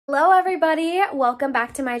Hello everybody, welcome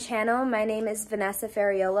back to my channel. My name is Vanessa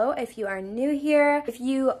Ferraiolo. If you are new here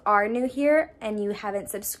and you haven't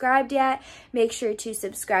subscribed yet, make sure to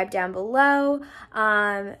subscribe down below.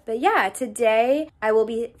 But yeah, today I will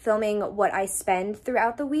be filming what I spend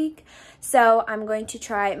throughout the week. So I'm going to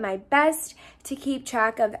try my best to keep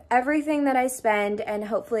track of everything that I spend and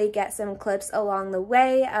hopefully get some clips along the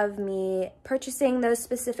way of me purchasing those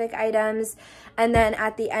specific items. And then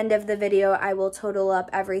at the end of the video, I will total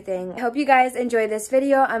up everything. I hope you guys enjoy this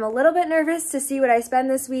video. I'm a little bit nervous to see what I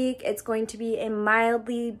spend this week. It's going to be a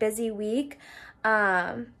mildly busy week.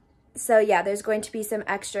 So yeah, there's going to be some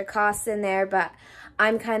extra costs in there, but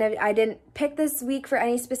I didn't pick this week for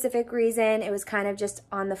any specific reason. It was kind of just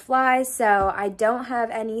on the fly, so I don't have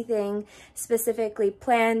anything specifically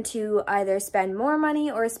planned to either spend more money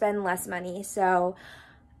or spend less money. So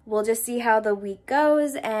we'll just see how the week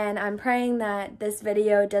goes, and I'm praying that this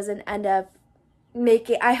video doesn't end up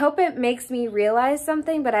I hope it makes me realize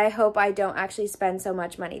something, but I hope I don't actually spend so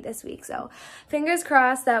much money this week. So fingers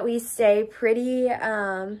crossed that we stay pretty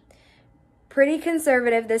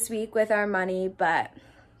conservative this week with our money, but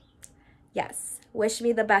yes, wish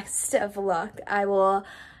me the best of luck. I will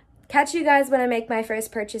catch you guys when I make my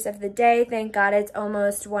first purchase of the day. Thank God it's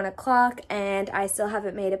almost 1 o'clock and I still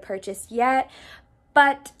haven't made a purchase yet,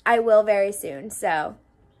 but I will very soon. So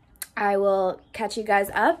I will catch you guys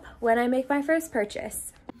up when I make my first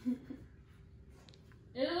purchase.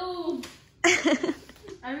 Ew! I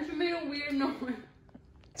just made a weird noise.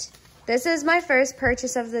 This is my first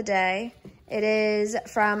purchase of the day. It is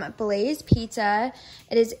from Blaze Pizza.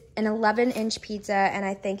 It is an 11-inch pizza, and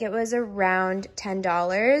I think it was around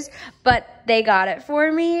 $10, but they got it for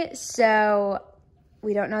me, so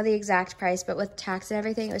we don't know the exact price, but with tax and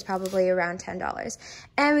everything, it was probably around $10.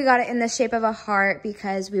 And we got it in the shape of a heart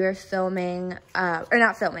because we were filming,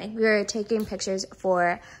 we were taking pictures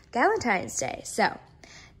for Valentine's Day. So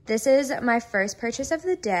this is my first purchase of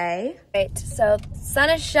the day. Right, so sun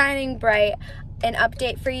is shining bright. An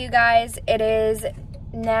update for you guys, it is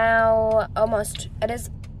now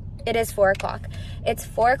it is 4 o'clock. It's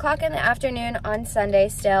 4 o'clock in the afternoon on Sunday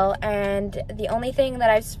still, and the only thing that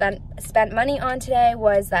I've spent money on today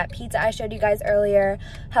was that pizza I showed you guys earlier.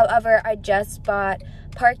 However, I just bought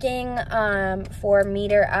parking for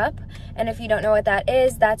Meter Up, and if you don't know what that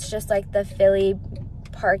is, that's just like the Philly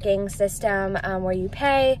parking system where you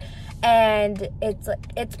pay, and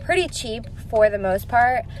it's pretty cheap for the most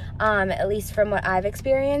part, at least from what I've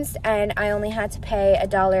experienced, and I only had to pay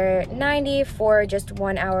 $1.90 for just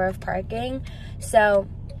 1 hour of parking. So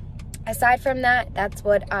aside from that, that's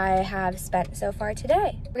what I have spent so far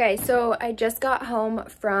today. Okay, so I just got home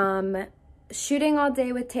from shooting all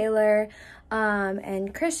day with Taylor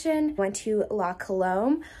and Christian. Went to La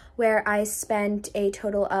Colombe, where I spent a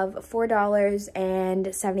total of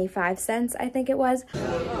 $4.75, I think it was.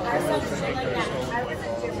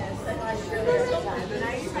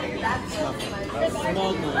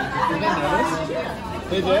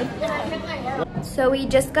 So we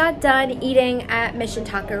just got done eating at Mission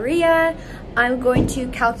Taqueria. I'm going to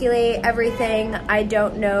calculate everything. I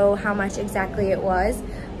don't know how much exactly it was,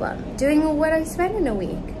 but I'm doing what I spent in a week.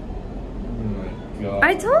 Oh my God.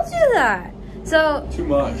 I told you that. So too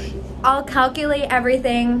much. I'll calculate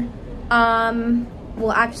everything.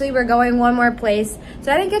 Well, actually, we're going one more place.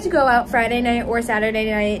 So I didn't get to go out Friday night or Saturday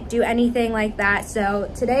night, do anything like that. So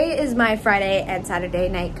today is my Friday and Saturday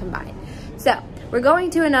night combined. So we're going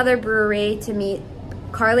to another brewery to meet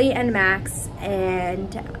Carly and Max, and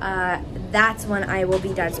that's when I will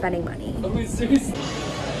be done spending money. I mean, seriously.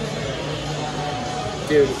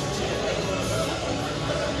 Dude.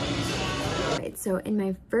 Right, so in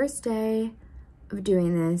my first day of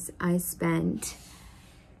doing this, I spent,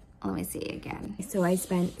 let me see again. So I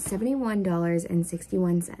spent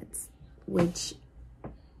 $71.61, which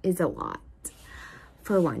is a lot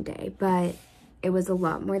for one day, but it was a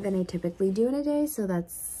lot more than I typically do in a day, so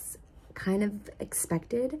that's kind of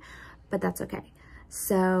expected, but that's okay.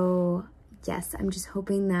 So yes, I'm just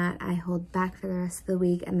hoping that I hold back for the rest of the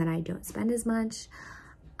week and that I don't spend as much,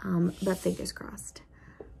 but fingers crossed.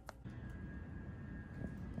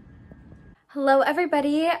 Hello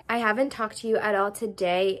everybody, I haven't talked to you at all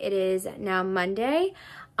today. It is now Monday,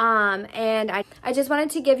 and I just wanted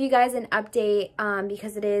to give you guys an update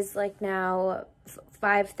because it is like now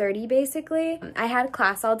 5:30 basically. I had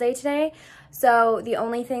class all day today, so the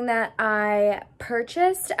only thing that I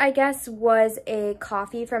purchased, I guess, was a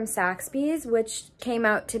coffee from Saxby's, which came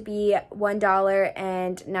out to be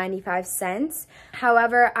 $1.95.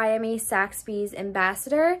 However, I am a Saxby's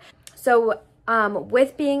ambassador, so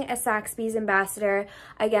With being a Saxby's ambassador,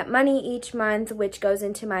 I get money each month, which goes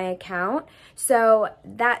into my account. So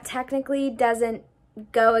that technically doesn't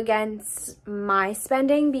go against my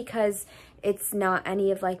spending because it's not any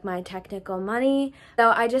of like my technical money. So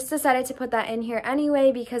I just decided to put that in here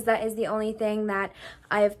anyway because that is the only thing that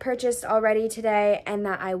I have purchased already today and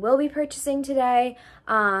that I will be purchasing today.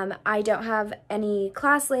 I don't have any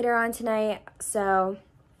class later on tonight, so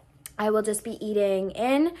I will just be eating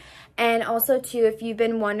in. And also too, if you've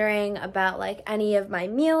been wondering about like any of my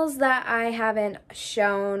meals that I haven't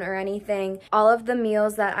shown or anything, all of the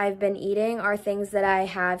meals that I've been eating are things that I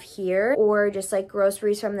have here or just like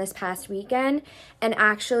groceries from this past weekend. And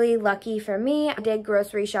actually, lucky for me, I did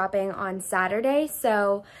grocery shopping on Saturday,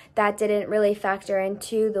 so that didn't really factor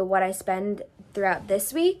into the what I spend throughout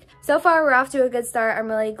this week. So far, we're off to a good start. I'm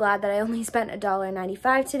really glad that I only spent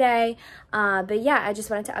 $1.95 today. But yeah, I just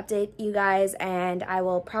wanted to update you guys, and I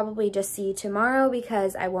will probably just see you tomorrow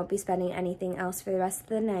because I won't be spending anything else for the rest of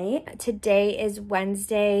the night. Today is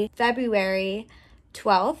Wednesday, February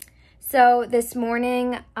 12th. So this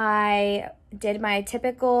morning, I did my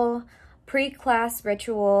typical pre-class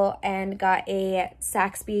ritual and got a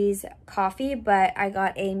Saxby's coffee, but I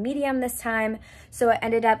got a medium this time, so it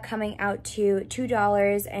ended up coming out to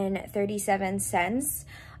 $2.37.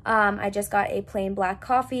 I just got a plain black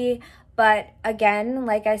coffee, but again,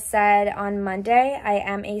 like I said on Monday, I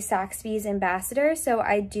am a Saxby's ambassador, so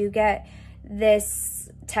I do get this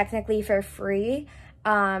technically for free.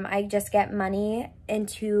 I just get money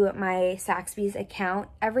into my Saxby's account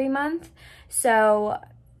every month, so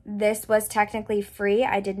this was technically free.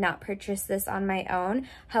 I did not purchase this on my own.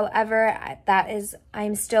 However,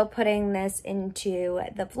 I'm still putting this into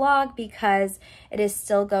the vlog because it is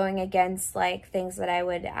still going against like things that I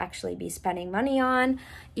would actually be spending money on,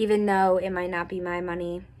 even though it might not be my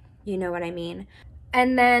money. You know what I mean?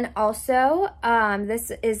 And then also,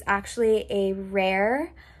 this is actually a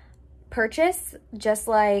rare purchase, just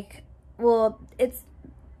like, well, it's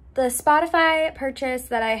the Spotify purchase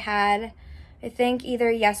that I had, I think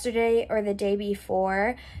either yesterday or the day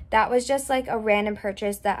before. That was just like a random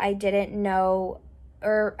purchase that I didn't know,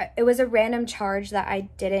 or it was a random charge that I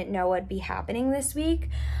didn't know would be happening this week.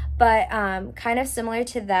 But kind of similar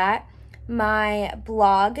to that, my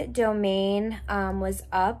blog domain was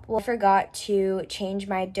up. Well, I forgot to change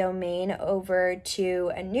my domain over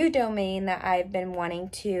to a new domain that I've been wanting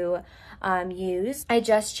to use. I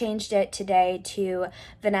just changed it today to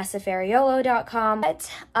vanessamferraiolo.com.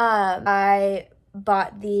 I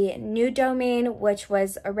bought the new domain, which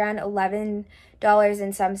was around $11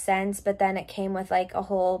 and some cents, but then it came with like a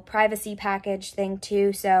whole privacy package thing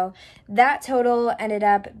too. So that total ended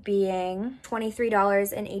up being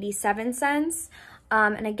 $23.87.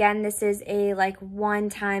 And again, this is a like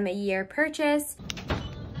one-time a year purchase.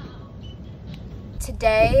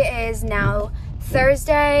 Today is now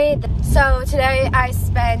Thursday. So today I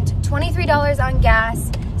spent $23 on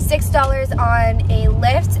gas, $6 on a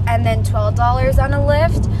Lyft, and then $12 on a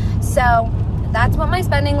Lyft. So that's what my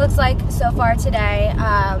spending looks like so far today.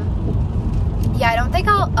 Yeah, I don't think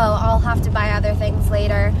I'll have to buy other things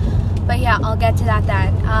later, but yeah, I'll get to that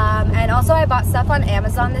then. And also I bought stuff on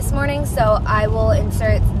Amazon this morning, so I will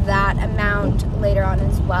insert that amount later on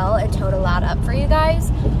as well and total that up for you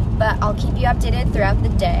guys, but I'll keep you updated throughout the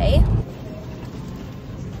day.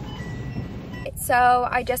 So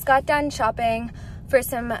I just got done shopping for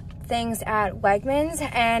some things at Wegmans,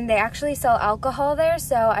 and they actually sell alcohol there,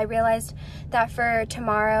 so I realized that for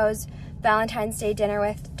tomorrow's Valentine's Day dinner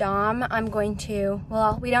with Dom, I'm going to,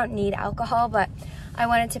 well, we don't need alcohol, but I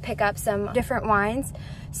wanted to pick up some different wines.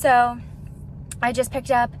 So I just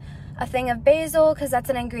picked up a thing of basil because that's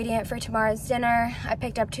an ingredient for tomorrow's dinner. I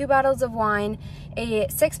picked up 2 bottles of wine, a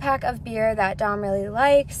 6-pack of beer that Dom really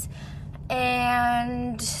likes,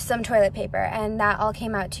 and some toilet paper, and that all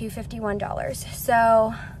came out to $51.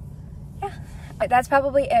 So yeah, that's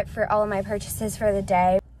probably it for all of my purchases for the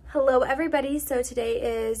day. Hello everybody, so today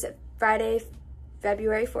is Friday,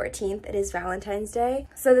 February 14th. It is Valentine's Day.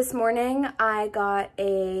 So this morning I got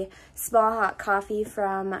a small hot coffee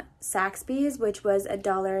from Saxby's, which was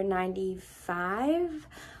 $1.95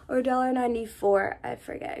 or $1.94. I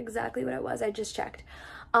forget exactly what it was, I just checked.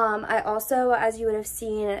 I also, as you would have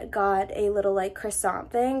seen, got a little like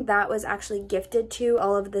croissant thing that was actually gifted to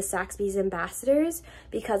all of the Saxby's ambassadors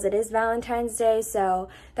because it is Valentine's Day. So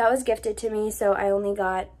that was gifted to me. So I only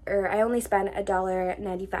spent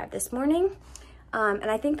 $1.95 this morning. And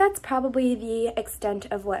I think that's probably the extent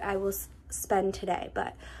of what I will spend today,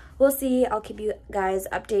 but we'll see. I'll keep you guys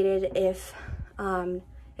updated if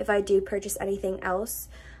I do purchase anything else.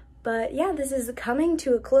 But yeah, this is coming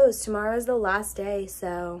to a close. Tomorrow is the last day,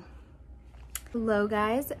 so Hello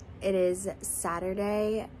guys, it is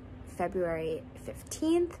Saturday, February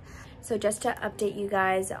 15th. So just to update you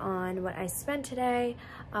guys on what I spent today,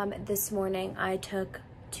 this morning I took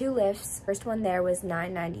 2 lifts. First one there was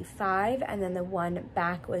 $9.95 and then the one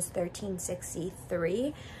back was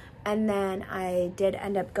 $13.63. And then I did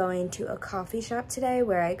end up going to a coffee shop today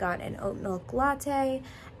where I got an oat milk latte,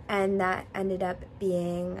 and that ended up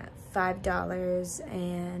being $5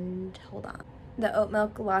 and hold on. The oat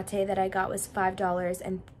milk latte that I got was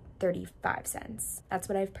 $5.35. That's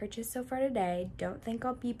what I've purchased so far today. Don't think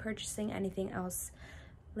I'll be purchasing anything else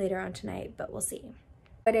later on tonight, but we'll see.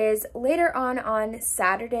 It is later on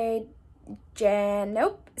Saturday,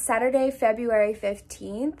 February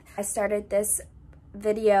 15th. I started this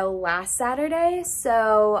video last Saturday,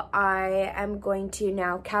 so I am going to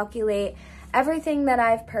now calculate everything that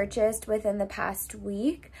I've purchased within the past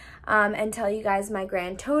week and tell you guys my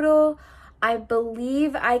grand total. I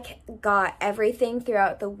believe I got everything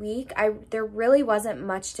throughout the week. There really wasn't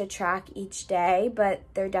much to track each day, but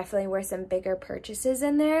there definitely were some bigger purchases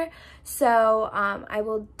in there. So I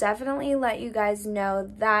will definitely let you guys know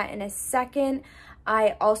that in a second.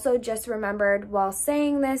 I also just remembered while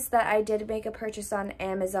saying this that I did make a purchase on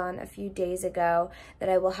Amazon a few days ago that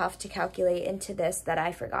I will have to calculate into this that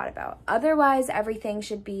I forgot about. Otherwise, everything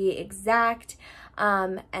should be exact.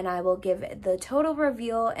 And I will give the total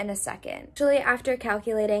reveal in a second. Actually, after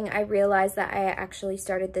calculating, I realized that I actually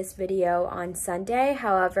started this video on Sunday.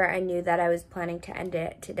 However, I knew that I was planning to end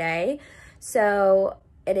it today. So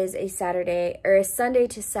it is a Sunday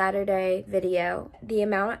to Saturday video. The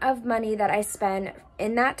amount of money that I spent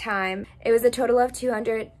in that time, it was a total of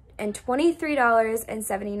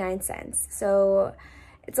 $223.79. So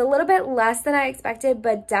it's a little bit less than I expected,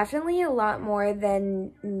 but definitely a lot more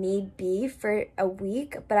than need be for a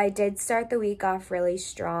week. But I did start the week off really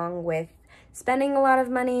strong with spending a lot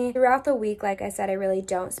of money. Throughout the week, like I said, I really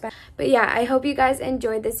don't spend. But yeah, I hope you guys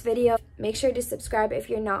enjoyed this video. Make sure to subscribe if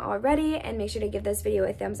you're not already, and make sure to give this video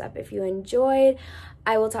a thumbs up if you enjoyed.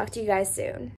 I will talk to you guys soon.